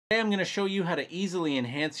Today I'm going to show you how to easily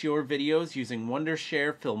enhance your videos using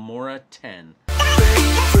Wondershare Filmora 10.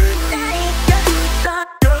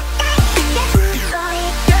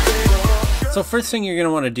 So first thing you're going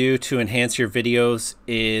to want to do to enhance your videos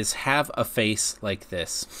is have a face like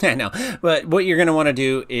this. No, but what you're going to want to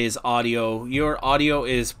do is audio. Your audio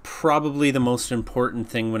is probably the most important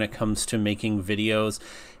thing when it comes to making videos.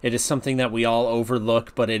 It is something that we all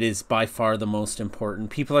overlook, but it is by far the most important.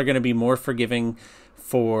 People are going to be more forgiving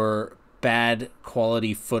for bad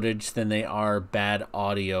quality footage than they are bad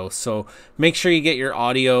audio. So make sure you get your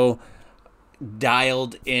audio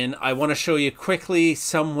dialed in. I want to show you quickly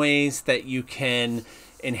some ways that you can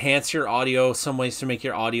enhance your audio, some ways to make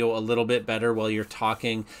your audio a little bit better while you're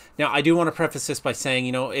talking. Now, I do want to preface this by saying,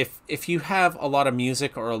 you know, if you have a lot of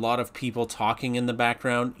music or a lot of people talking in the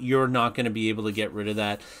background, you're not going to be able to get rid of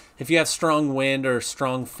that. If you have strong wind or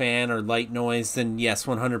strong fan or light noise, then yes,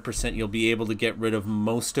 100% you'll be able to get rid of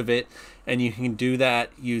most of it. And you can do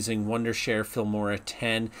that using Wondershare Filmora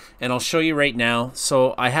 10. And I'll show you right now.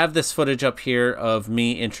 So I have this footage up here of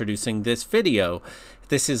me introducing this video.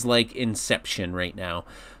 This is like Inception right now.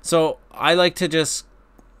 So I like to just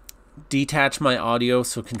detach my audio,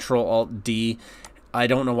 so Control-Alt-D. I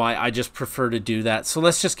don't know why, I just prefer to do that. So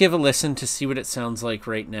let's just give a listen to see what it sounds like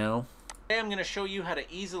right now. Today I'm going to show you how to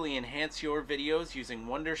easily enhance your videos using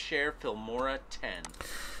Wondershare Filmora 10.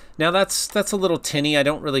 Now that's a little tinny. I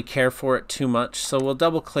don't really care for it too much. So we'll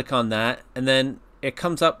double click on that and then it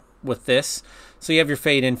comes up with this. So you have your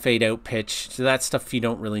fade in, fade out pitch. So that stuff you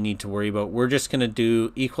don't really need to worry about. We're just going to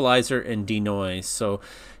do equalizer and denoise. So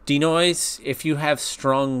denoise, if you have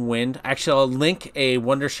strong wind, actually I'll link a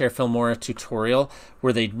Wondershare Filmora tutorial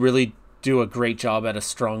where they really do a great job at a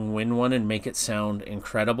strong wind one and make it sound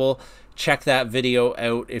incredible. Check that video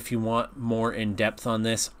out if you want more in depth on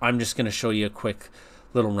this. I'm just going to show you a quick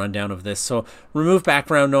little rundown of this. So remove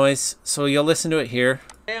background noise. So you'll listen to it here.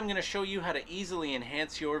 Today I'm going to show you how to easily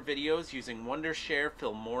enhance your videos using Wondershare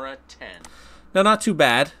Filmora 10. Now, not too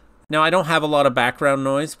bad. Now, I don't have a lot of background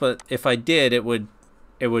noise, but if I did, it would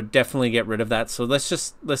definitely get rid of that. So let's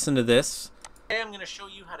just listen to this. Today I'm going to show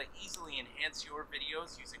you how to easily enhance your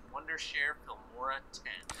videos using Wondershare Filmora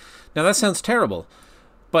 10. Now, that sounds terrible.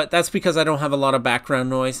 But that's because I don't have a lot of background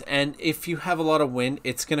noise. And if you have a lot of wind,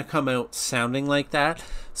 it's going to come out sounding like that.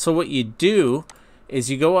 So what you do is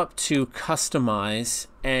you go up to Customize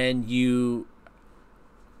and you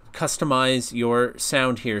customize your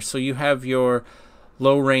sound here. So you have your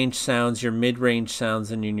low range sounds, your mid range sounds,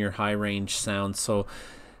 and then your high range sounds. So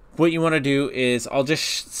what you want to do is I'll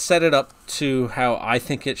just set it up to how I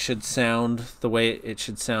think it should sound, the way it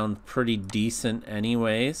should sound pretty decent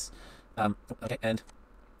anyways. Okay, and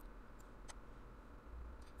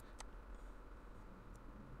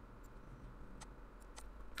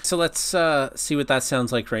so let's see what that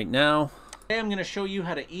sounds like right now. Today I'm going to show you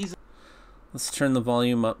how to easily... Let's turn the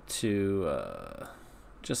volume up to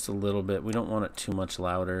just a little bit. We don't want it too much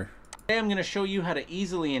louder. Today I'm going to show you how to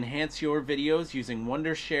easily enhance your videos using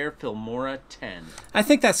Wondershare Filmora 10. I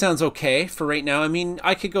think that sounds okay for right now. I mean,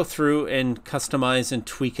 I could go through and customize and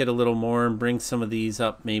tweak it a little more and bring some of these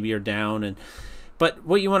up maybe or down. But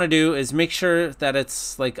what you want to do is make sure that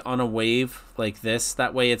it's like on a wave like this.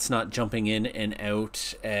 That way it's not jumping in and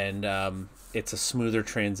out, and it's a smoother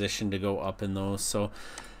transition to go up in those. So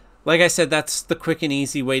like I said, that's the quick and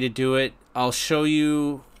easy way to do it. I'll show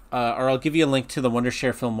you, or I'll give you a link to the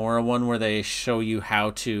Wondershare Filmora one where they show you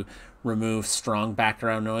how to remove strong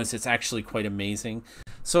background noise. It's actually quite amazing.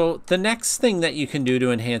 So the next thing that you can do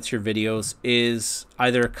to enhance your videos is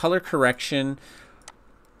either color correction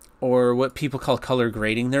or what people call color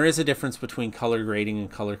grading. There is a difference between color grading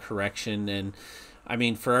and color correction. And I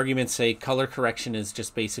mean, for argument's sake, color correction is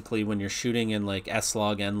just basically when you're shooting in like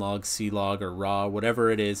S-Log, N-Log, C-Log, or RAW,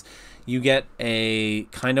 whatever it is, you get a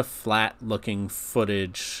kind of flat looking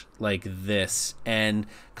footage like this. And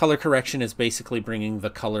color correction is basically bringing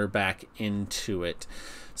the color back into it.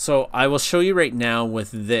 So I will show you right now with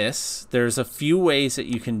this. There's a few ways that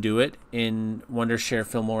you can do it in Wondershare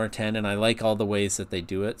Filmora 10, and I like all the ways that they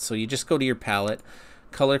do it. So you just go to your palette,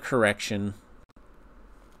 color correction.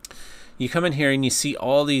 You come in here and you see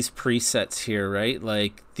all these presets here, right?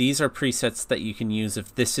 Like these are presets that you can use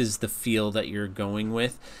if this is the feel that you're going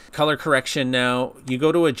with. Color correction now, you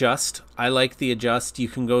go to adjust. I like the adjust. You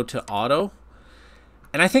can go to auto.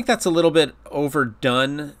 And I think that's a little bit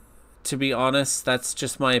overdone, to be honest. That's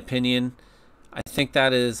just my opinion. I think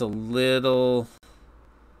that is a little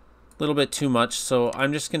bit too much. So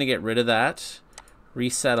I'm just going to get rid of that.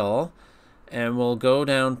 Reset all. And we'll go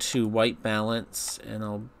down to white balance and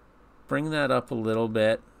I'll bring that up a little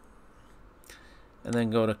bit, and then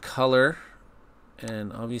go to color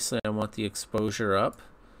And obviously I want the exposure up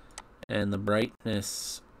and the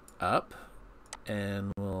brightness up,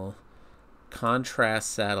 and we'll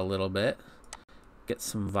contrast that a little bit, get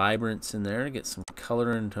some vibrance in there, get some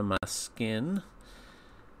color into my skin.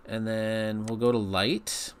 And then we'll go to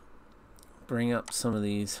light, bring up some of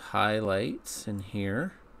these highlights in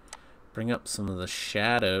here, bring up some of the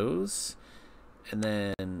shadows, and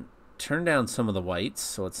then turn down some of the whites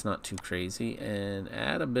so it's not too crazy, and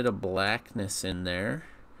add a bit of blackness in there.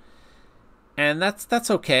 And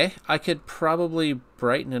that's okay. I could probably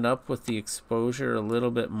brighten it up with the exposure a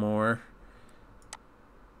little bit more.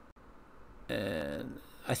 And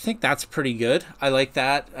I think that's pretty good. I like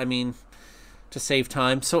that. I mean, to save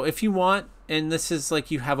time. So if you want, and this is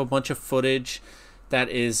like you have a bunch of footage that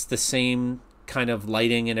is the same kind of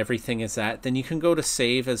lighting and everything as that, then you can go to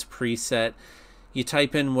save as preset. You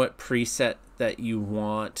type in what preset that you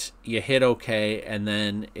want, you hit OK, and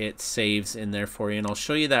then it saves in there for you. And I'll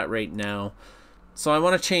show you that right now. So I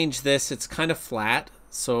want to change this. It's kind of flat.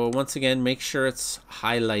 So once again, make sure it's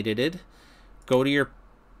highlighted. Go to your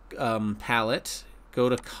palette, go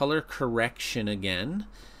to color correction again.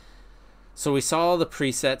 So we saw all the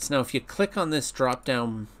presets. Now if you click on this drop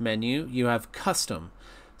down menu, you have custom.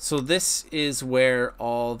 So this is where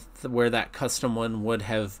where that custom one would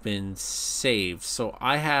have been saved. So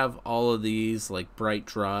I have all of these like Bright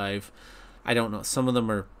Drive. I don't know, some of them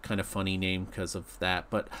are kind of funny named because of that,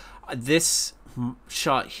 but this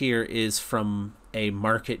shot here is from a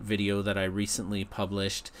market video that I recently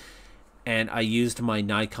published, and I used my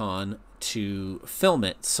Nikon to film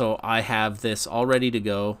it. So I have this all ready to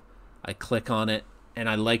go. I click on it and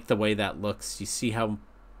I like the way that looks. You see how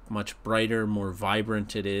much brighter, more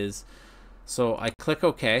vibrant it is. So I click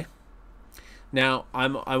OK. Now I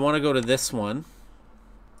want to go to this one,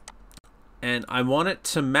 and I want it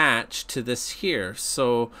to match to this here.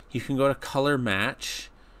 So you can go to color match,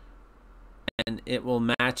 and it will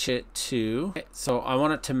match it to, so I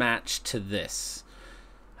want it to match to this.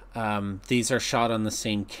 These are shot on the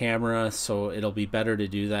same camera, so it'll be better to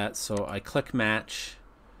do that. So I click match,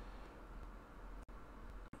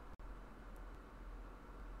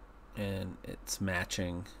 and it's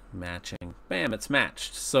matching. Bam, it's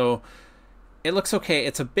matched. So it looks okay.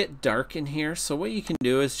 It's a bit dark in here, so what you can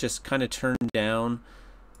do is just kind of turn down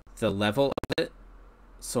the level of it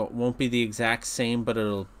so it won't be the exact same, but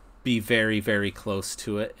it'll be very, very close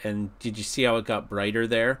to it. And did you see how it got brighter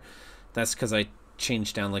there? That's because I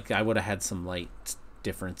changed down, like I would have had some light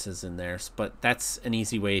differences in there, but that's an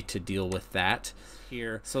easy way to deal with that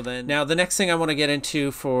here. So then now the next thing I want to get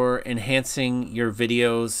into for enhancing your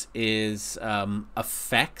videos is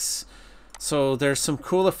effects. So there's some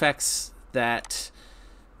cool effects that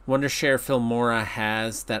Wondershare Filmora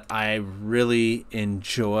has that I really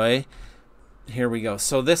enjoy. Here we go.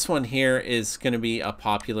 So this one here is going to be a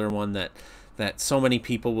popular one that so many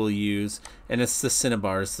people will use, and it's the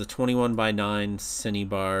Cinebars, the 21:9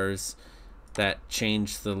 Cinebars that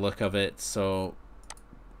change the look of it. So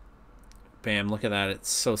bam, look at that. It's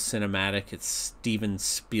so cinematic. It's Steven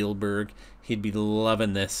Spielberg. He'd be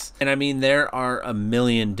loving this. And I mean, there are a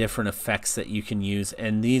million different effects that you can use,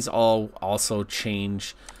 and these all also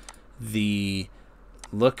change the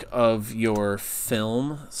look of your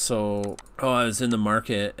film. So, oh, I was in the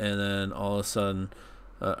market, and then all of a sudden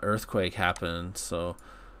earthquake happened. So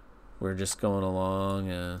we're just going along,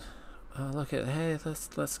 and oh, look at, hey,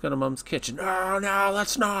 let's go to Mom's kitchen. Oh no,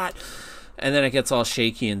 let's not. And then it gets all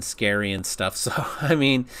shaky and scary and stuff. So I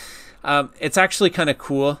mean, it's actually kind of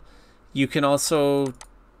cool. You can also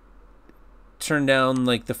turn down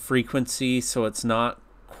like the frequency so it's not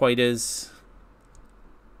quite as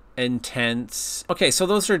intense. Okay, so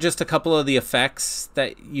those are just a couple of the effects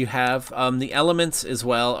that you have. The elements as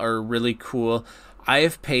well are really cool. I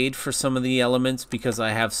have paid for some of the elements because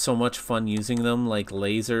I have so much fun using them, like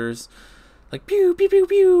lasers, like pew pew pew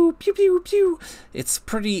pew pew pew pew. It's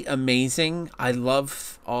pretty amazing. I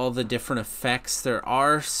love all the different effects. There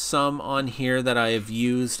are some on here that I have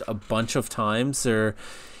used a bunch of times. There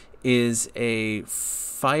is a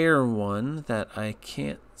fire one that I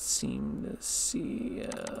can't seem to see.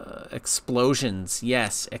 Explosions.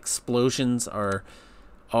 Yes, explosions are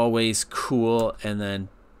always cool. And then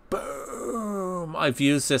boom, I've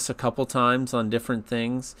used this a couple times on different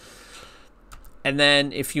things. And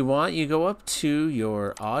then if you want, you go up to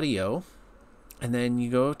your audio, and then you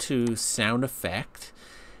go to sound effect,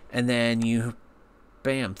 and then you,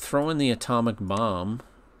 bam, throw in the atomic bomb.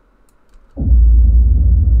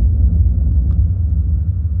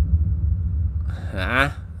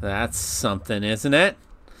 Ah, that's something, isn't it?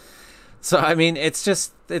 So I mean, it's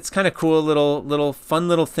kind of cool, little fun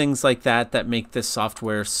little things like that that make this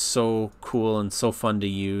software so cool and so fun to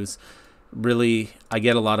use. Really, I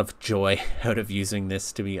get a lot of joy out of using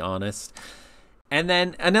this, to be honest. And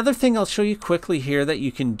then another thing I'll show you quickly here that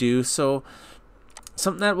you can do, so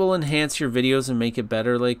something that will enhance your videos and make it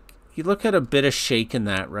better, like you look at a bit of shake in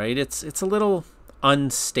that, right? It's a little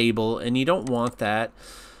unstable and you don't want that.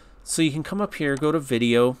 So you can come up here, go to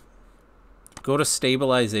video, go to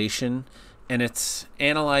stabilization, and it's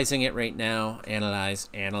analyzing it right now. Analyze,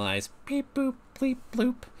 beep, boop, bleep,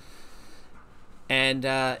 bloop. And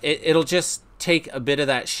it'll just take a bit of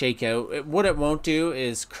that shake out. What it won't do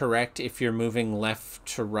is correct if you're moving left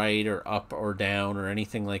to right or up or down or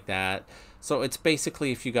anything like that. So it's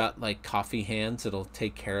basically, if you got like coffee hands, it'll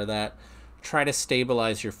take care of that. Try to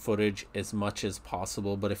stabilize your footage as much as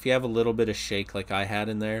possible, but if you have a little bit of shake like I had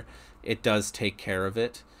in there, it does take care of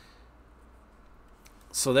it.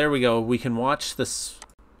 So there we go. We can watch this.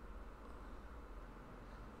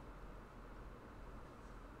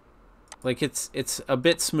 Like it's a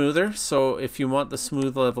bit smoother, so if you want the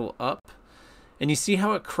smooth level up, and you see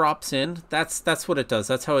how it crops in, that's what it does.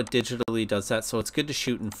 That's how it digitally does that. So it's good to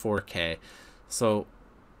shoot in 4K. So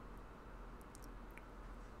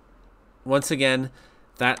once again,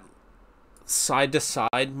 that side to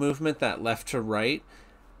side movement, that left to right,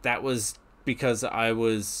 that was because I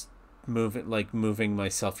was moving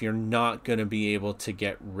myself. You're not going to be able to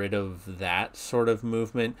get rid of that sort of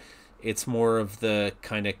movement. It's more of the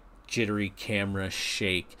kind of jittery camera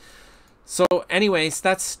shake. So anyways,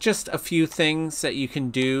 that's just a few things that you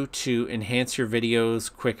can do to enhance your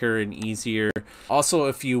videos quicker and easier. Also,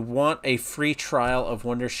 if you want a free trial of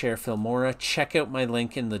Wondershare Filmora, check out my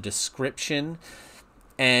link in the description.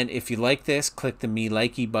 And if you like this, click the me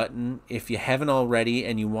likey button. If you haven't already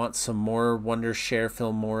and you want some more Wondershare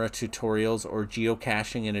Filmora tutorials or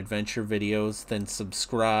geocaching and adventure videos, then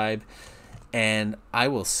subscribe. And I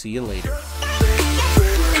will see you later.